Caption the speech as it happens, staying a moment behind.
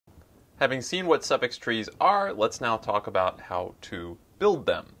Having seen what suffix trees are, let's now talk about how to build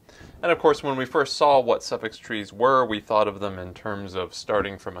them. And of course, when we first saw what suffix trees were, we thought of them in terms of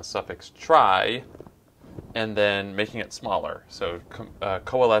starting from a suffix trie and then making it smaller. So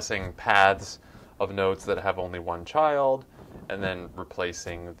coalescing paths of nodes that have only one child, and then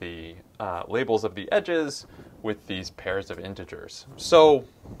replacing the labels of the edges with these pairs of integers. So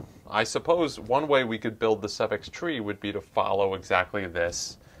I suppose one way we could build the suffix tree would be to follow exactly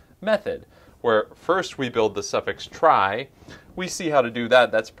this method, where first we build the suffix trie. We see how to do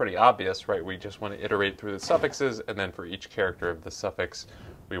that. That's pretty obvious, right? We just want to iterate through the suffixes, and then for each character of the suffix,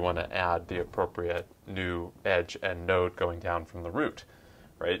 we want to add the appropriate new edge and node going down from the root,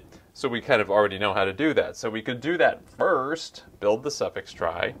 right? So we kind of already know how to do that. So we could do that first, build the suffix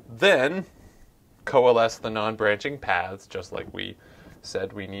trie, then coalesce the non-branching paths, just like we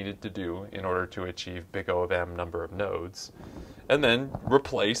said we needed to do in order to achieve big O of M number of nodes, and then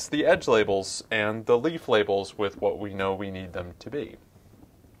replace the edge labels and the leaf labels with what we know we need them to be.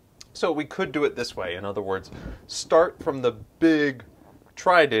 So we could do it this way. In other words, start from the big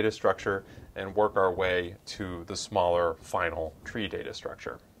trie data structure and work our way to the smaller final tree data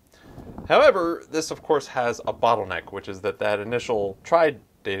structure. However, this of course has a bottleneck, which is that initial trie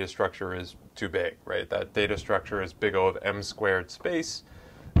data structure is too big, right? That data structure is big O of M squared space.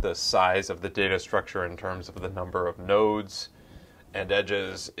 The size of the data structure in terms of the number of nodes and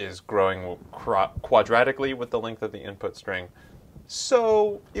edges is growing quadratically with the length of the input string.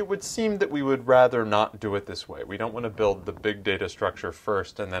 So it would seem that we would rather not do it this way. We don't want to build the big data structure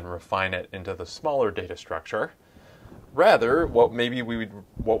first and then refine it into the smaller data structure. Rather, what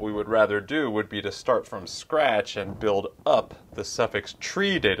we would rather do would be to start from scratch and build up the suffix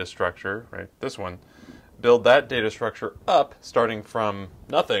tree data structure, right? This one. Build that data structure up, starting from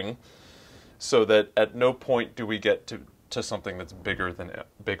nothing, so that at no point do we get to something that's bigger than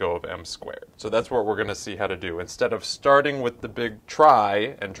big O of M squared. So that's what we're going to see how to do. Instead of starting with the big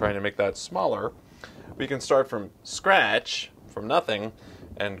trie and trying to make that smaller, we can start from scratch, from nothing,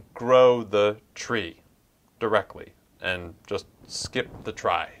 and grow the tree directly. And just skip the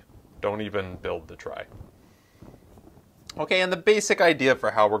trie. Don't even build the trie. Okay, and the basic idea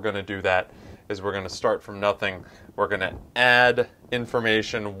for how we're going to do that is we're going to start from nothing. We're going to add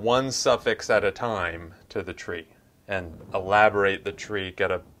information one suffix at a time to the tree and elaborate the tree,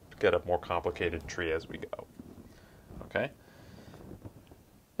 get a more complicated tree as we go. Okay?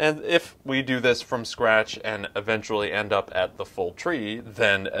 And if we do this from scratch and eventually end up at the full tree,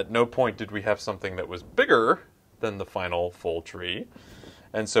 then at no point did we have something that was bigger than the final full tree.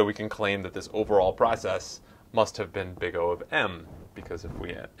 And so we can claim that this overall process must have been big O of M, because if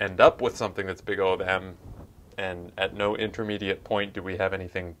we end up with something that's big O of M and at no intermediate point do we have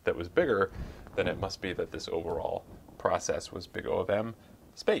anything that was bigger, then it must be that this overall process was big O of M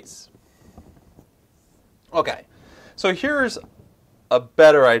space. Okay, so here's a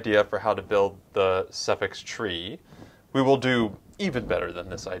better idea for how to build the suffix tree. We will do even better than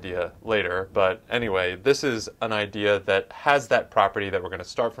this idea later, but anyway, this is an idea that has that property that we're going to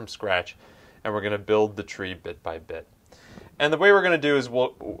start from scratch and we're going to build the tree bit by bit. And the way we're going to do is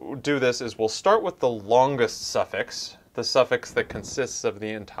we'll start with the longest suffix, the suffix that consists of the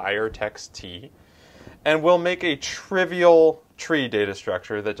entire text T, and we'll make a trivial tree data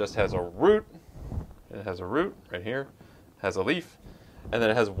structure that just has a root. It has a root right here, has a leaf, and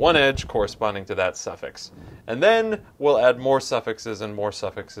then it has one edge corresponding to that suffix. And then we'll add more suffixes,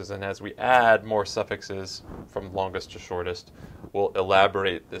 and as we add more suffixes from longest to shortest, we'll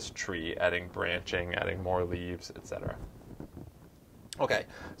elaborate this tree, adding branching, adding more leaves, etc. Okay,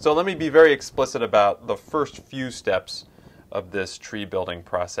 so let me be very explicit about the first few steps of this tree building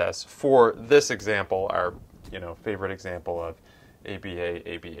process for this example, our favorite example of ABA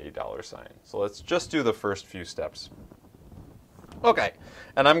 $. So let's just do the first few steps. Okay,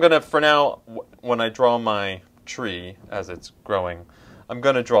 and I'm going to, for now, when I draw my tree as it's growing, I'm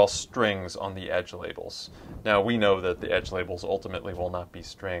going to draw strings on the edge labels. Now, we know that the edge labels ultimately will not be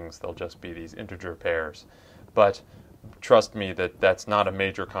strings. They'll just be these integer pairs. But trust me that that's not a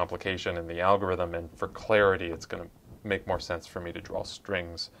major complication in the algorithm, and for clarity, it's going to make more sense for me to draw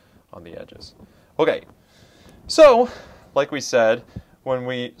strings on the edges. Okay, so, like we said, when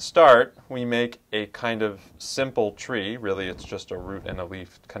we start, we make a kind of simple tree. Really, it's just a root and a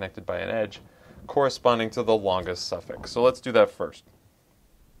leaf connected by an edge, corresponding to the longest suffix. So let's do that first.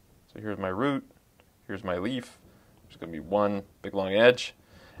 So here's my root, here's my leaf. There's going to be one big long edge,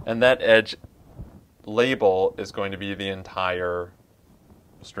 and that edge label is going to be the entire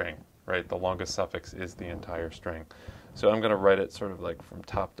string, right? The longest suffix is the entire string. So I'm going to write it sort of like from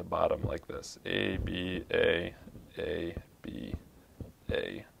top to bottom like this. A, B, A, B,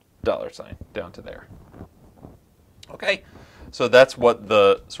 A, $sign down to there. Okay, so that's what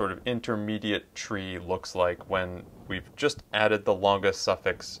the sort of intermediate tree looks like when we've just added the longest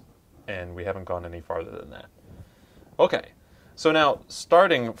suffix and we haven't gone any farther than that. Okay, so now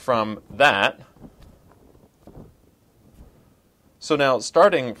starting from that,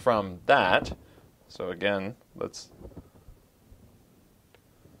 so again,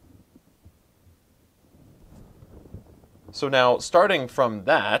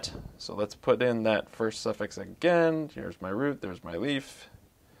 so let's put in that first suffix again. Here's my root, there's my leaf,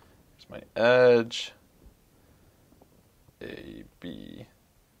 here's my edge, A, B,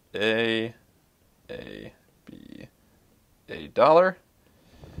 A, B, A dollar.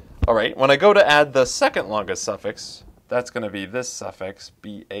 All right, when I go to add the second longest suffix, that's going to be this suffix,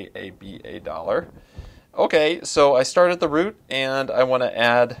 B, A dollar. Okay, so I start at the root and I want to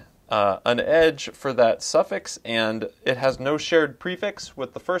add an edge for that suffix, and it has no shared prefix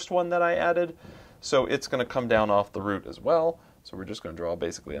with the first one that I added, so it's going to come down off the root as well. So we're just going to draw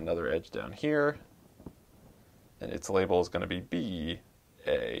basically another edge down here, and its label is going to be B,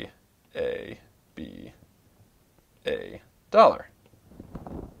 A, B, A dollar,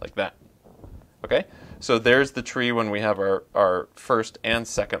 like that. Okay, so there's the tree when we have our first and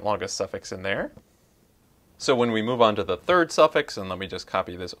second longest suffix in there. So when we move on to the third suffix, and let me just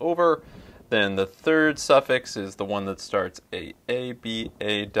copy this over, then the third suffix is the one that starts A, B,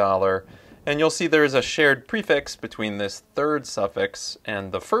 A dollar. And you'll see there's a shared prefix between this third suffix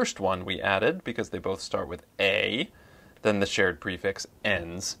and the first one we added, because they both start with A, then the shared prefix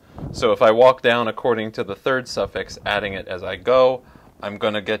ends. So if I walk down according to the third suffix, adding it as I go, I'm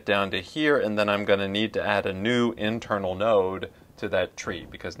going to get down to here, and then I'm going to need to add a new internal node to that tree,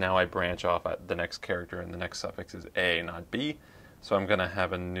 because now I branch off at the next character and the next suffix is A, not B. So I'm going to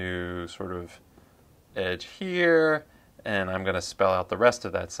have a new sort of edge here, and I'm going to spell out the rest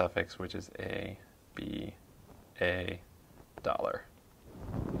of that suffix, which is A, B, A dollar.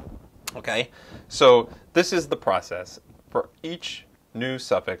 Okay, so this is the process. For each new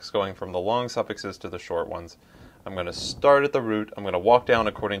suffix, going from the long suffixes to the short ones, I'm going to start at the root, I'm going to walk down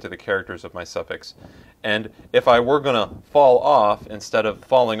according to the characters of my suffix, and if I were going to fall off, instead of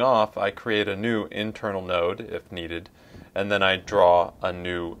falling off, I create a new internal node if needed, and then I draw a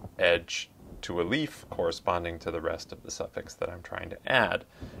new edge to a leaf corresponding to the rest of the suffix that I'm trying to add.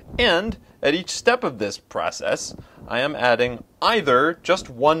 And at each step of this process, I am adding either just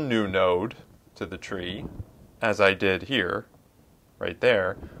one new node to the tree, as I did here, right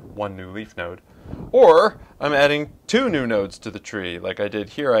there, one new leaf node, or I'm adding two new nodes to the tree. Like I did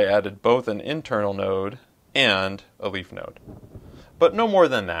here, I added both an internal node and a leaf node. But no more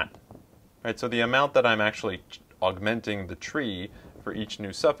than that. Right, so the amount that I'm actually augmenting the tree for each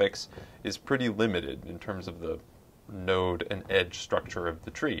new suffix is pretty limited in terms of the node and edge structure of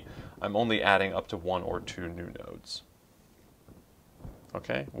the tree. I'm only adding up to one or two new nodes.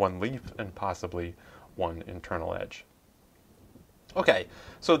 Okay, one leaf and possibly one internal edge. Okay,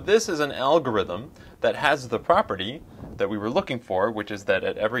 so this is an algorithm that has the property that we were looking for, which is that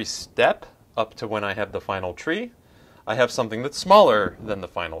at every step up to when I have the final tree, I have something that's smaller than the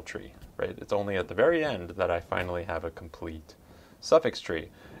final tree, right? It's only at the very end that I finally have a complete suffix tree.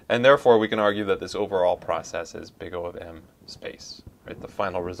 And therefore, we can argue that this overall process is big O of m space, right? The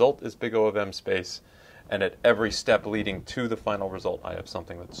final result is big O of m space, and at every step leading to the final result, I have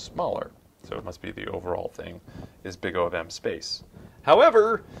something that's smaller. So it must be the overall thing is big O of m space.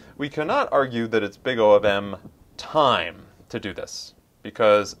 However, we cannot argue that it's big O of m time to do this,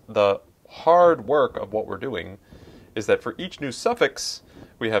 because the hard work of what we're doing is that for each new suffix,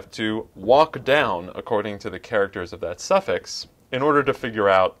 we have to walk down according to the characters of that suffix in order to figure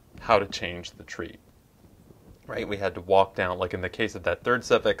out how to change the tree. Right? We had to walk down, like in the case of that third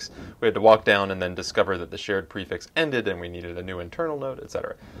suffix, we had to walk down and then discover that the shared prefix ended and we needed a new internal node,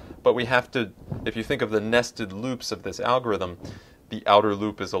 etc. But we have to, if you think of the nested loops of this algorithm, the outer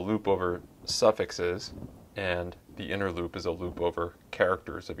loop is a loop over suffixes, and the inner loop is a loop over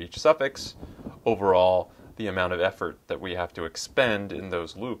characters of each suffix. Overall, the amount of effort that we have to expend in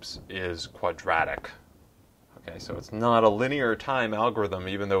those loops is quadratic. Okay, so it's not a linear time algorithm,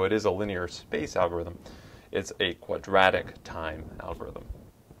 even though it is a linear space algorithm. It's a quadratic time algorithm.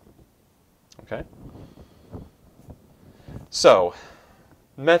 Okay? So,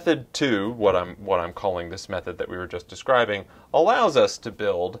 method 2, what I'm calling this method that we were just describing, allows us to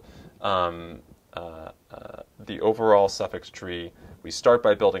build the overall suffix tree. We start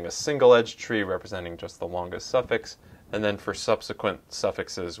by building a single edge tree representing just the longest suffix, and then for subsequent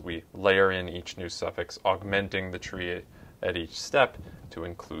suffixes we layer in each new suffix, augmenting the tree at each step to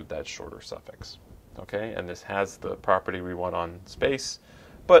include that shorter suffix. Okay, and this has the property we want on space,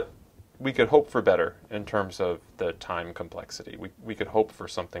 but we could hope for better in terms of the time complexity. We could hope for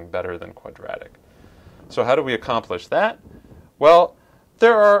something better than quadratic. So how do we accomplish that? Well,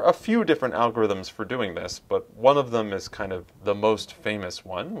 there are a few different algorithms for doing this, but one of them is kind of the most famous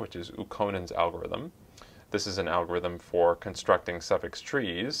one, which is Ukkonen's algorithm. This is an algorithm for constructing suffix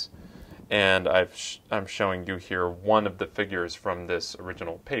trees, and I'm showing you here one of the figures from this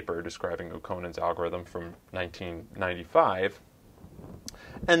original paper describing Ukkonen's algorithm from 1995.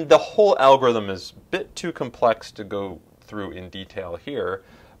 And the whole algorithm is a bit too complex to go through in detail here,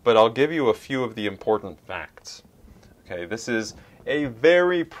 but I'll give you a few of the important facts. Okay, this is a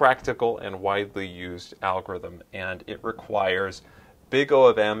very practical and widely used algorithm, and it requires big O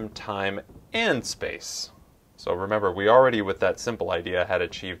of m time and space. So remember, we already, with that simple idea, had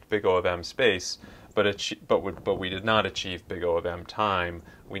achieved big O of m space, but we did not achieve big O of m time.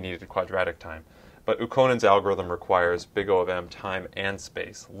 We needed quadratic time. But Ukkonen's algorithm requires big O of m time and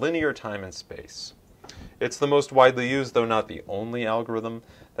space, linear time and space. It's the most widely used, though not the only algorithm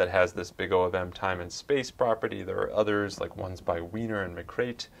that has this big O of m time and space property. There are others, like ones by Wiener and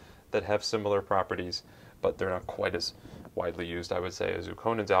McCreight, that have similar properties, but they're not quite as widely used, I would say, as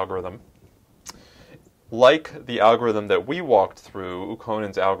Ukkonen's algorithm. Like the algorithm that we walked through,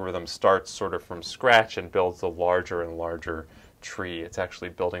 Ukkonen's algorithm starts sort of from scratch and builds a larger and larger tree. It's actually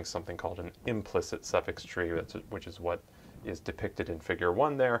building something called an implicit suffix tree, which is what is depicted in figure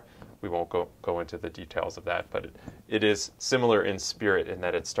 1 there. We won't go into the details of that, but it is similar in spirit in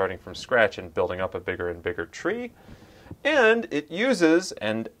that it's starting from scratch and building up a bigger and bigger tree. And it uses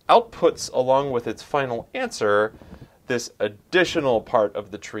and outputs, along with its final answer, this additional part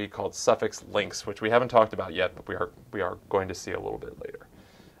of the tree called suffix links, which we haven't talked about yet, but we are going to see a little bit later.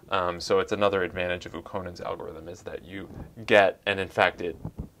 So it's another advantage of Ukkonen's algorithm is that you get, and in fact it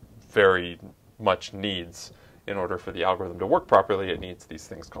very much needs, in order for the algorithm to work properly, it needs these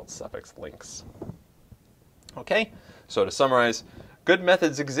things called suffix links. Okay, so to summarize, good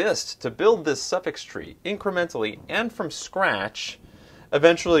methods exist to build this suffix tree incrementally and from scratch,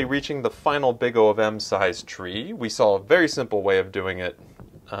 eventually reaching the final big O of m size tree. We saw a very simple way of doing it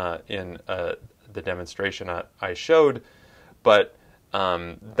in the demonstration I showed, but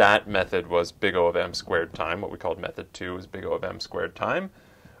that method was big O of m squared time. What we called method 2 is big O of m squared time.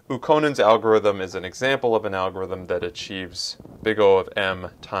 Ukkonen's algorithm is an example of an algorithm that achieves big O of m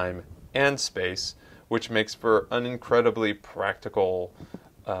time and space, which makes for an incredibly practical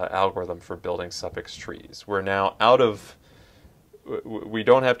algorithm for building suffix trees. We're now out of, we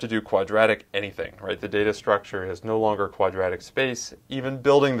don't have to do quadratic anything, right? The data structure is no longer quadratic space. Even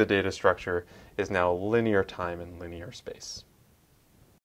building the data structure is now linear time and linear space.